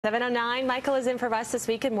7:09. Michael is in for us this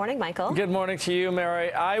week. Good morning, Michael. Good morning to you,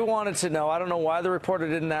 Mary. I wanted to know, I don't know why the reporter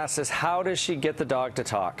didn't ask this, how does she get the dog to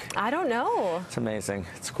talk? I don't know. It's amazing.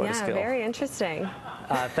 It's quite a skill. Yeah, very interesting.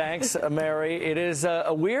 Thanks, Mary. It is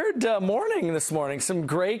a weird morning this morning. Some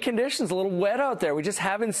gray conditions, a little wet out there. We just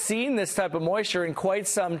haven't seen this type of moisture in quite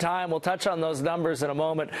some time. We'll touch on those numbers in a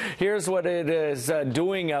moment. Here's what it is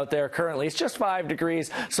doing out there currently. It's just 5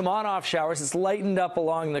 degrees, some on-off showers. It's lightened up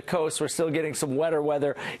along the coast. We're still getting some wetter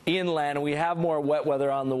weather inland, and we have more wet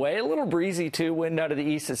weather on the way. A little breezy, too. Wind out of the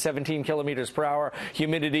east at 17 kilometers per hour.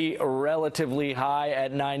 Humidity relatively high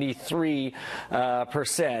at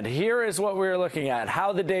 93%. Here is what we're looking at,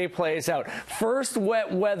 how the day plays out. First wet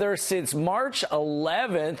weather since March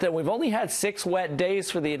 11th, and we've only had 6 wet days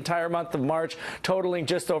for the entire month of March, totaling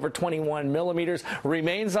just over 21 millimeters.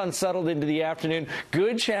 Remains unsettled into the afternoon.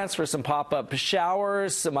 Good chance for some pop-up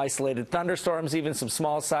showers, some isolated thunderstorms, even some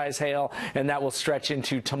small-size hail, and that will stretch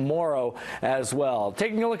into tomorrow as well.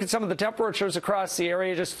 Taking a look at some of the temperatures across the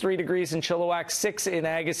area, just 3 degrees in Chilliwack, 6 in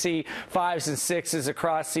Agassiz, 5s and 6s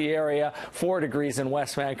across the area, 4 degrees in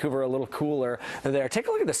West Vancouver, a little cooler there. Take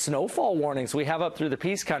a look at the snowfall warnings we have up through the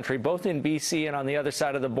Peace Country, both in BC and on the other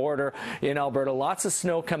side of the border in Alberta. Lots of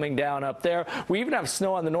snow coming down up there. We even have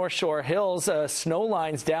snow on the North Shore Hills, snow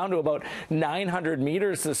lines down to about 900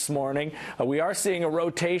 meters this morning. We are seeing a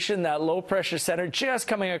rotation, that low pressure center just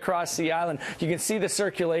coming across the island. You can see the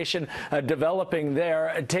circulation developing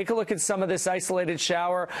there. Take a look at some of this isolated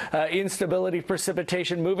shower instability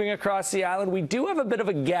precipitation moving across the island. We do have a bit of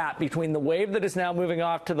a gap between the wave that is now moving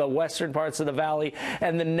off to the western parts of the valley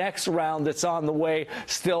and the next round that's on the way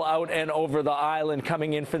still out and over the island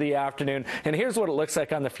coming in for the afternoon. And here's what it looks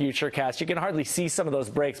like on the futurecast. You can hardly see some of those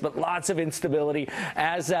breaks, but lots of instability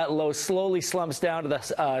as that low slowly slumps down to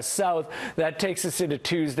the south. That takes us into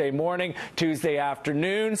Tuesday morning. Tuesday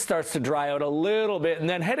afternoon starts to dry out a little bit, and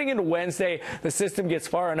then heading into Wednesday, the system gets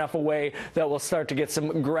far enough away that we'll start to get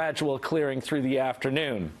some gradual clearing through the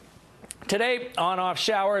afternoon. Today, on-off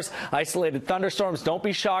showers, isolated thunderstorms. Don't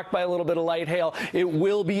be shocked by a little bit of light hail. It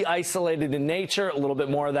will be isolated in nature. A little bit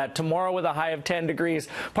more of that tomorrow with a high of 10 degrees.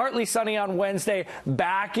 Partly sunny on Wednesday.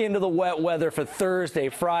 Back into the wet weather for Thursday,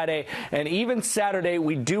 Friday, and even Saturday.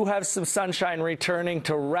 We do have some sunshine returning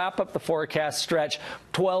to wrap up the forecast stretch.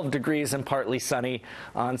 12 degrees and partly sunny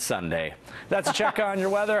on Sunday. That's a check on your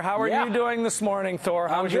weather. How are you doing this morning, Thor?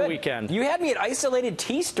 How was your weekend? You had me at isolated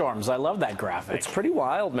T-storms. I love that graphic. It's pretty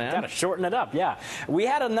wild, man. Gotta shorten it up, yeah. We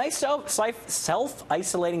had a nice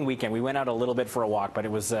self-isolating weekend. We went out a little bit for a walk, but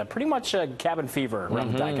it was pretty much cabin fever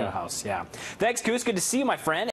around the Dyke house, yeah. Thanks, Kuss. Good to see you, my friend.